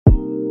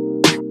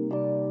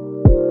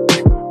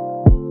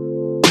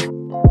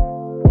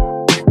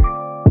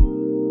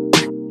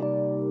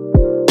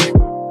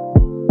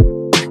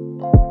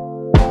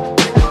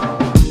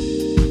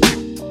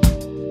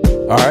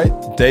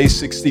Day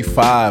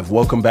 65.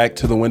 Welcome back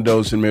to the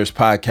Windows and Mirrors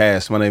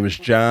podcast. My name is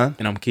John.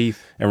 And I'm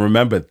Keith. And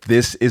remember,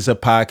 this is a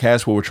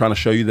podcast where we're trying to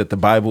show you that the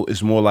Bible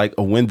is more like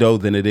a window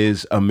than it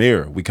is a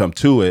mirror. We come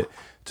to it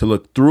to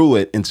look through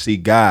it and see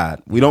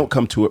God. We don't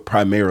come to it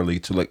primarily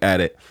to look at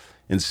it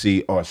and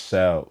see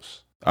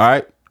ourselves. All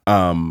right.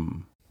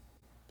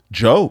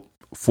 Job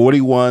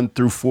 41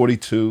 through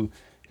 42.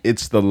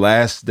 It's the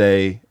last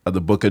day of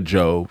the book of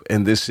Job.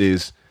 And this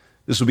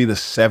will be the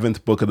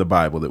seventh book of the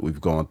Bible that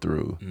we've gone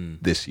through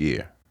this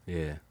year.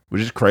 Yeah.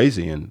 Which is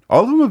crazy. And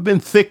all of them have been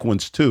thick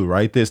ones too,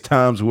 right? There's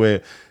times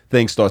where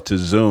things start to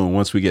zoom.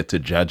 Once we get to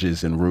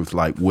Judges and Ruth,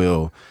 like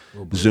we'll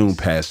zoom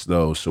past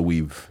those. So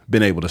we've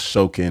been able to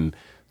soak in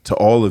to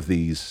all of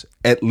these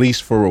at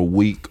least for a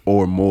week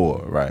or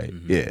more, right?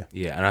 Mm-hmm. Yeah.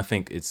 Yeah. And I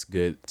think it's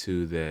good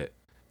too that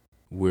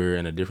we're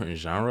in a different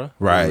genre.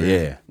 Right,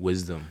 yeah.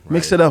 Wisdom. Right?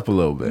 Mix it up a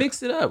little bit.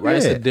 Mix it up, right?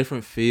 It's Yeah. a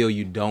different feel.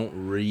 You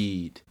don't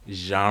read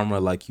genre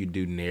like you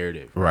do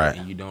narrative. Right.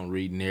 And you don't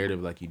read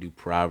narrative like you do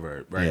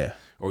proverb, right? Yeah.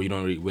 Or you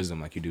don't read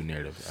wisdom like you do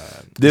narrative.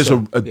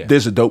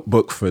 There's a dope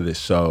book for this.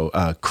 So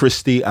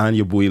Christy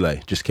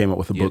Anyabwile just came up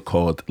with a book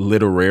called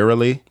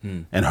Literarily,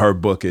 and her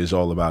book is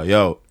all about,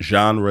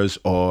 genres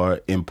are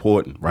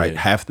important, right? Yeah.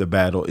 Half the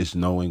battle is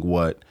knowing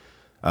what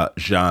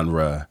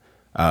genre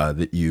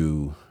that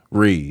you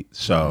read.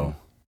 So,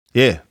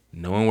 yeah,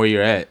 Knowing where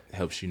you're at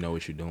helps you know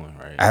what you're doing,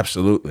 right?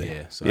 absolutely.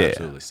 Yeah. So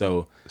absolutely.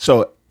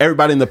 So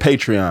everybody in the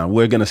Patreon,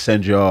 we're going to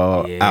send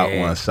y'all out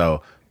one.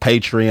 So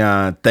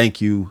Patreon,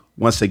 thank you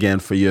once again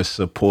for your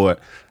support.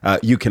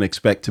 You can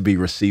expect to be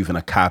receiving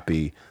a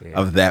copy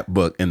of that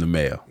book in the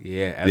mail.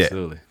 Yeah,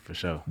 absolutely. For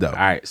sure. Dope. All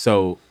right.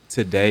 So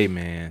today,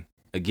 man,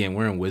 again,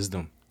 we're in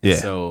wisdom. Yeah.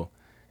 So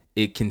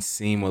it can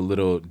seem a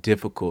little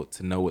difficult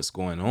to know what's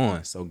going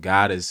on. So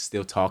God is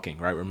still talking,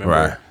 right?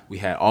 Remember, we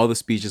had all the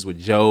speeches with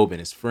Job and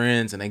his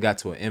friends, and they got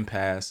to an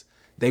impasse.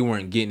 They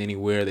weren't getting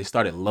anywhere. They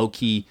started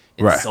low-key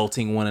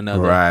insulting one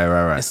another.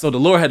 Right. And so the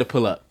Lord had to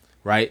pull up,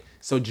 right?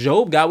 So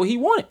Job got what he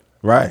wanted.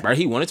 Right. Right?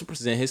 He wanted to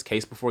present his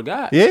case before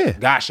God. Yeah.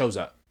 God shows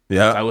up.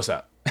 Yeah. Like, what's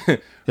up? Yo,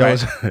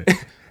 Right?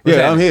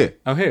 yeah, I'm here.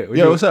 I'm here.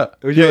 Yo, what's up?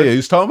 Yeah, you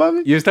was talking about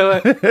me? You was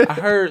telling? I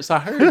heard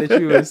that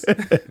you was.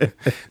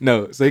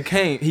 No, so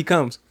he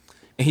comes,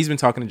 and he's been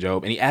talking to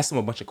Job, and he asked him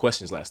a bunch of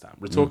questions last time,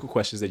 rhetorical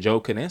questions that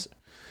Job couldn't answer.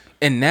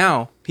 And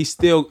now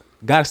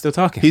God is still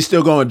talking. He's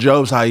still going.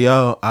 Job's like,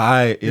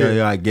 I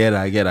get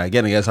it.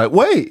 And he's like,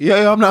 wait,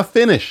 I'm not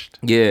finished.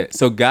 Yeah.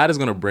 So God is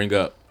going to bring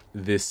up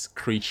this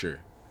creature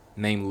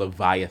named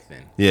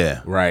Leviathan.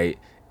 Yeah. Right.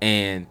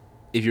 And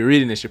if you're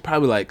reading this, you're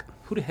probably like,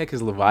 who the heck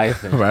is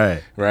Leviathan?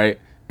 Right. Right.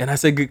 And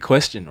that's a good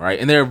question, right?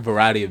 And there are a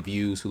variety of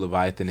views who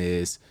Leviathan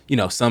is.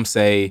 Some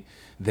say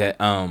that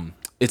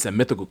it's a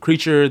mythical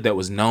creature that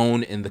was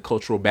known in the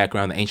cultural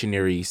background of the ancient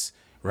Near East,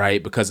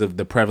 right? Because of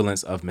the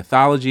prevalence of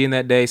mythology in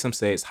that day. Some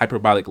say it's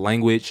hyperbolic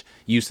language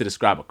used to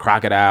describe a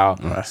crocodile.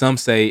 Right. Some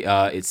say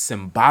it's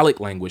symbolic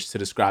language to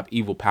describe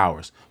evil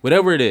powers.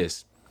 Whatever it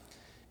is,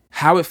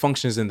 how it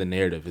functions in the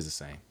narrative is the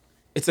same.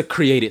 It's a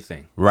created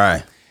thing.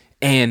 Right.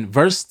 And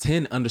verse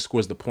 10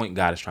 underscores the point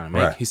God is trying to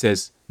make. Right. He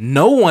says,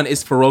 no one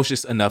is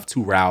ferocious enough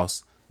to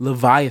rouse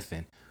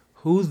Leviathan.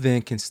 Who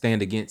then can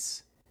stand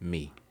against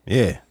me?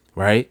 Yeah.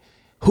 Right?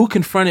 Who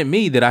confronted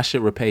me that I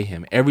should repay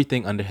him?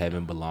 Everything under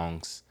heaven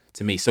belongs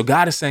to me. So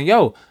God is saying,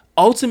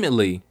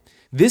 ultimately,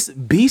 this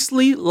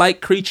beastly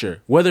like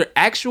creature, whether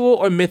actual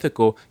or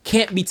mythical,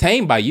 can't be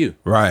tamed by you.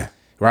 Right.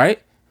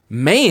 Right?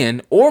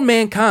 Man or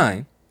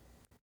mankind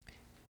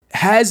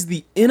has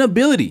the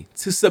inability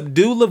to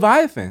subdue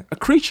Leviathan, a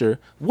creature.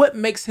 What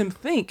makes him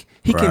think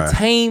he can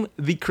tame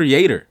the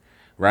creator,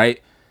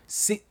 right?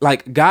 See,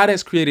 like God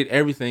has created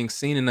everything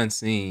seen and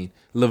unseen.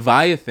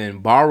 Leviathan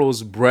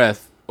borrows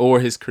breath or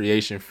his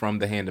creation from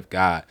the hand of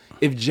God.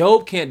 If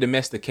Job can't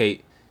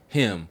domesticate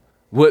him,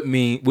 what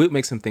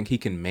makes him think he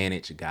can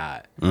manage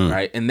God,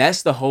 right? And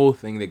that's the whole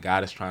thing that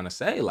God is trying to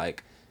say.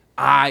 Like,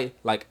 I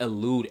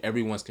elude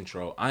everyone's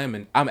control.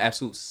 I'm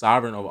absolute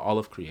sovereign over all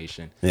of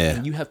creation. Yeah.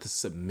 And you have to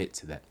submit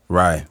to that.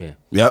 Right. Yeah.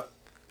 Yep.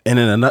 And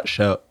in a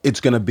nutshell, it's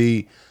going to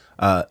be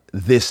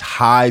this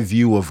high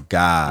view of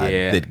God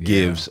that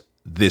gives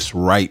this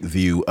right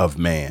view of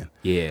man.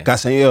 Yeah. God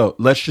saying,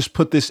 let's just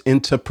put this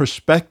into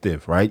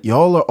perspective, right?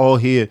 Y'all are all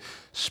here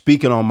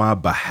speaking on my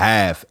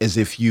behalf as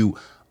if you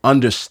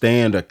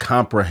understand or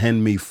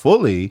comprehend me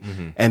fully.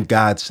 Mm-hmm. And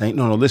God's saying,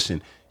 no,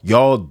 listen,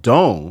 y'all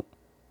don't.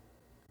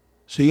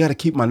 So you got to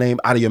keep my name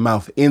out of your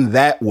mouth in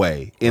that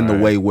way, in the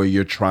way where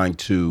you're trying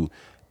to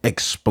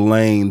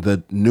explain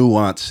the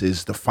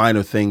nuances, the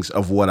finer things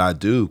of what I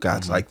do.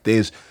 God's like,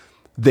 there's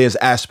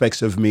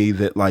aspects of me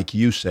that, like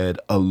you said,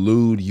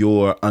 elude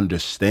your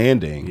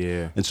understanding.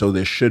 Yeah. And so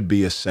there should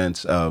be a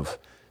sense of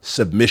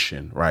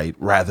submission, right?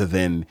 Rather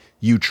than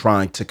you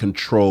trying to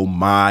control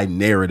my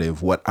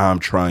narrative, what I'm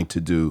trying to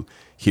do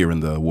here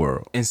in the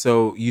world. And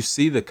so you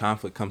see the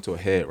conflict come to a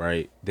head,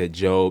 right? That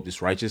Job,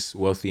 this righteous,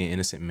 wealthy, and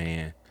innocent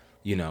man,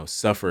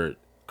 suffered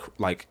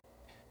like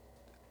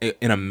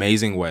an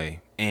amazing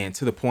way, and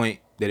to the point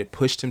that it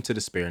pushed him to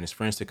despair and his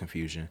friends to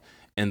confusion.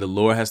 And the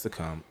Lord has to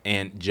come.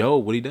 And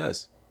Job, what he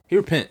does, he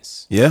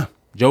repents. Yeah.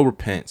 Job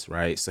repents,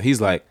 right? So he's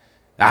like,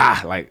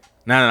 nah,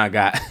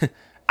 God.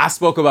 I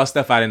spoke about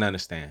stuff I didn't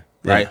understand,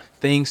 right? Yeah.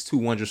 Things too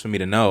wondrous for me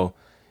to know.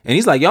 And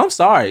he's like, yo, I'm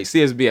sorry.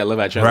 CSB, I love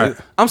that translation.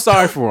 Right. I'm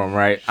sorry for him,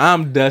 right?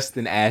 I'm dust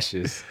and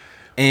ashes.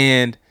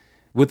 And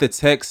with the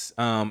text,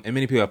 and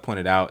many people have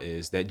pointed out,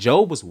 is that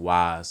Job was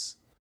wise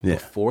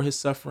before his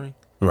suffering,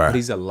 but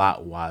he's a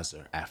lot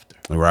wiser after.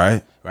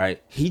 Right.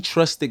 Right?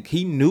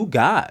 He knew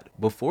God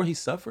before he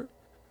suffered,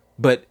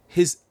 but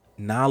his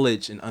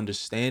knowledge and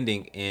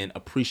understanding and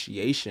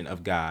appreciation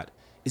of God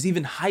is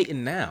even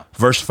heightened now.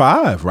 Verse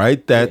 5,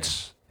 right?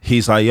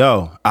 He's like,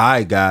 yo,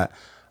 I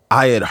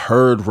had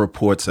heard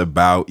reports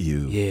about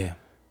you. Yeah.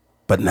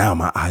 But now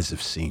my eyes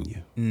have seen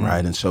you.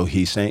 Right. And so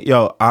he's saying,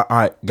 yo,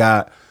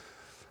 God,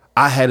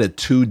 I had a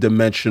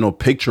 2-dimensional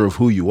picture of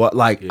who you are.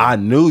 Like, I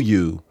knew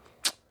you,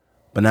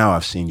 but now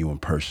I've seen you in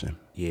person.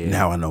 Yeah.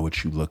 Now I know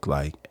what you look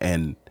like.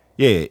 And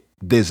yeah,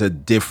 there's a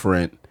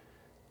different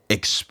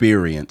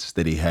experience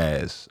that he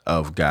has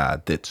of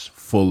God that's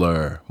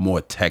fuller, more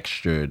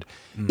textured,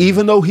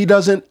 even though he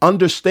doesn't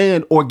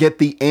understand or get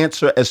the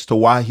answer as to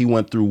why he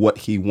went through what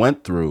he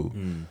went through.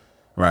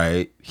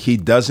 Right? He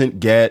doesn't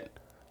get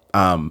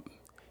like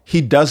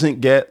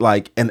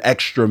an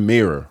extra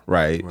mirror,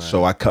 right?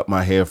 So I cut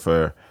my hair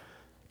for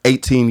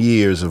 18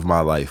 years of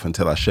my life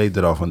until I shaved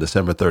it off on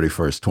December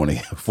 31st,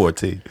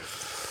 2014.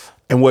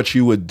 And what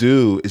you would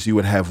do is you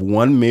would have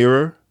one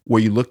mirror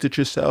where you looked at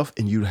yourself,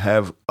 and you'd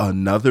have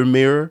another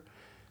mirror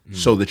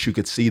so that you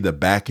could see the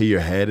back of your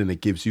head, and it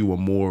gives you a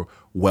more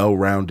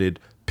well-rounded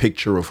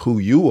picture of who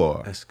you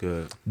are. That's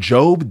good.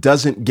 Job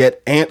doesn't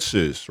get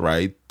answers,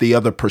 right? The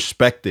other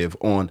perspective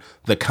on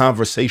the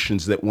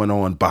conversations that went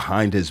on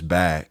behind his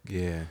back.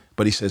 Yeah.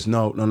 But he says,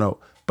 no.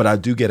 But I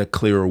do get a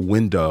clearer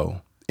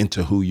window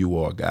into who you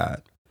are,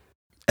 God.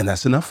 And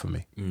that's enough for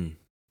me.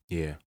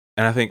 Yeah.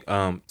 And I think,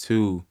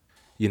 too,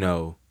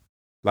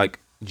 like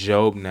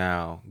Job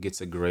now gets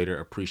a greater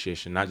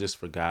appreciation, not just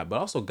for God, but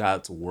also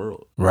God's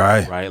world.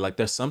 Right. Right. Like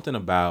there's something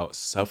about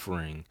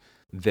suffering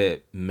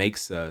that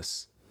makes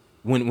us,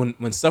 when going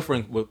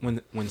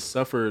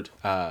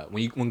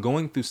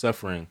through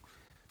suffering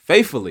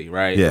faithfully,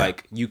 right? Yeah.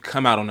 Like you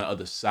come out on the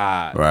other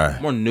side,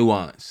 Right. more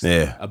nuanced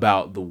Yeah.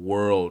 about the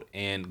world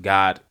and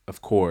God,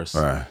 of course.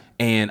 Right.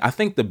 And I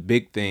think the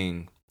big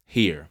thing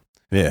here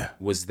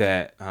was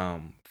that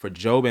for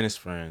Job and his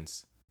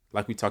friends,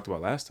 like we talked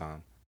about last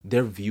time,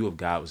 their view of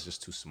God was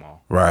just too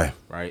small. Right.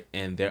 Right.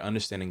 And their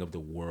understanding of the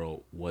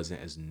world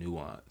wasn't as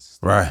nuanced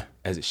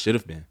as it should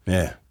have been.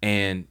 Yeah.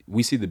 And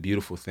we see the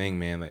beautiful thing,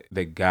 man,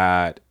 that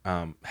God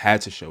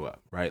had to show up,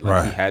 right?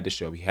 Like he had to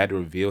show up. He had to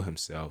reveal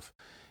himself.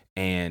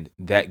 And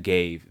that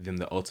gave them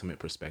the ultimate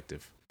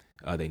perspective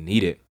they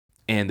needed.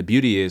 And the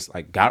beauty is,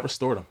 like, God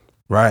restored them.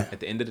 Right. At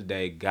the end of the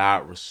day,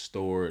 God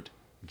restored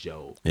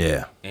Job.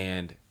 Yeah.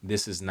 And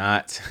this is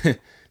not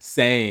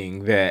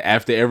saying that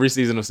after every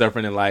season of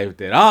suffering in life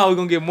that, we're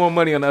going to get more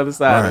money on the other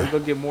side. Or we're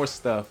going to get more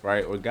stuff,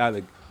 right? Or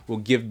God will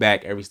give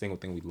back every single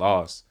thing we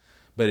lost.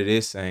 But it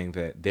is saying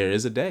that there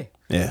is a day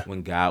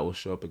when God will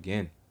show up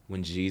again,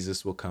 when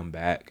Jesus will come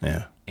back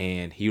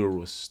and he will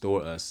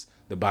restore us.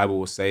 The Bible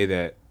will say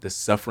that the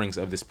sufferings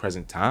of this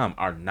present time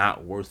are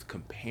not worth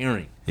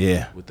comparing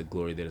with the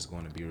glory that is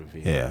going to be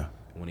revealed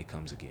when he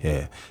comes again.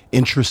 Yeah.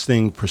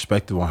 Interesting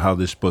perspective on how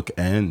this book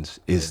ends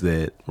is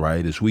that,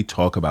 right, as we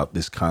talk about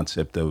this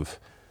concept of,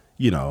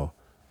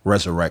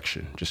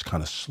 resurrection, just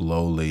kind of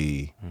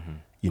slowly,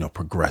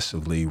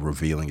 progressively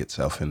revealing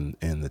itself in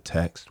the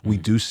text, we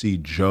do see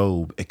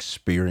Job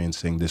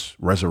experiencing this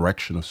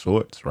resurrection of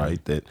sorts,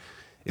 right? That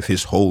if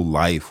his whole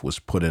life was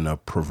put in a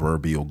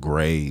proverbial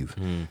grave,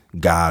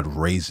 God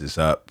raises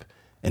up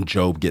and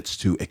Job gets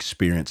to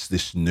experience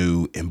this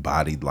new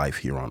embodied life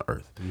here on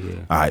earth.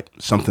 Yeah. All right.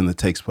 Something that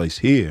takes place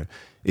here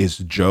is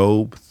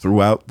Job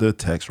throughout the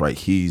text, right?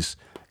 He's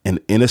an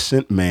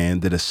innocent man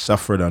that has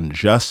suffered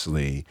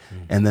unjustly.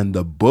 And then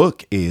the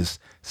book is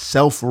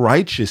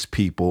self-righteous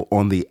people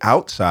on the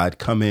outside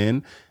come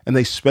in and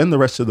they spend the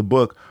rest of the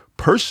book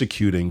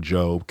persecuting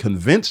Job,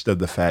 convinced of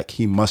the fact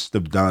he must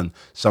have done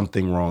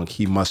something wrong.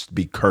 He must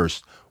be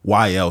cursed.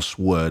 Why else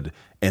would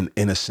an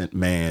innocent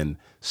man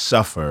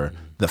suffer?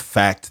 The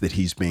fact that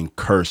he's being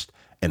cursed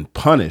and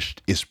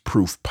punished is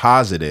proof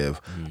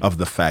positive of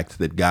the fact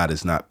that God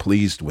is not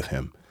pleased with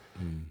him.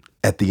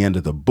 At the end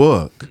of the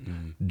book,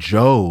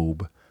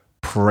 Job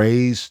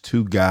prays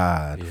to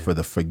God for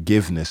the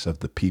forgiveness of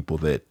the people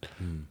that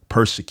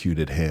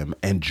persecuted him,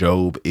 and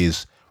Job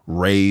is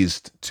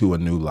raised to a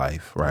new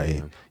life,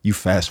 right? You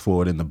fast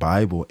forward in the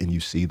Bible and you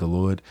see the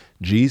Lord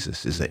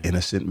Jesus is an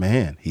innocent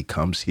man. He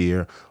comes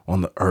here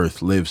on the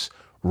earth, lives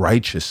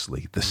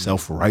righteously. The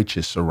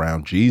self-righteous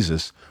around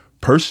Jesus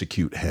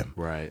persecute him.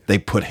 Right. They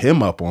put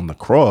him up on the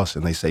cross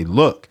and they say,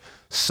 look,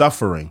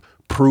 suffering,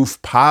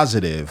 proof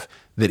positive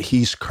that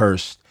he's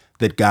cursed,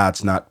 that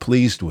God's not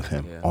pleased with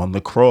him. On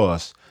the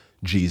cross,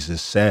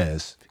 Jesus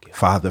says,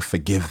 Father,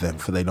 forgive them,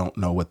 for they don't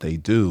know what they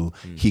do.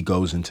 He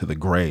goes into the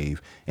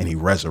grave and he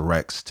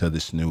resurrects to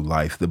this new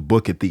life. The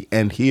book at the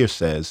end here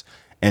says,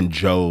 and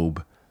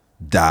Job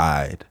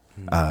died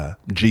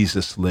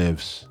Jesus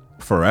lives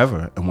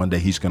forever, and one day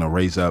he's going to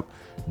raise up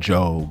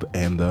Job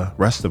and the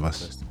rest of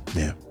us.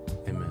 Yeah.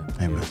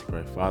 Amen. Let's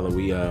pray. Father,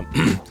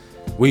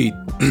 we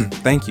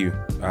thank you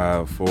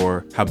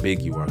for how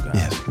big you are, God.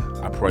 Yes.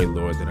 I pray,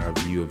 Lord, that our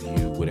view of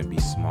you wouldn't be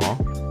small,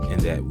 and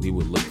that we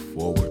would look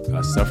forward.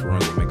 Suffering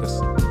will make us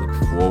look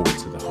forward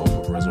to the hope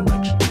of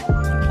resurrection,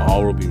 when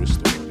all will be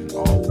restored and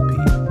all will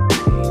be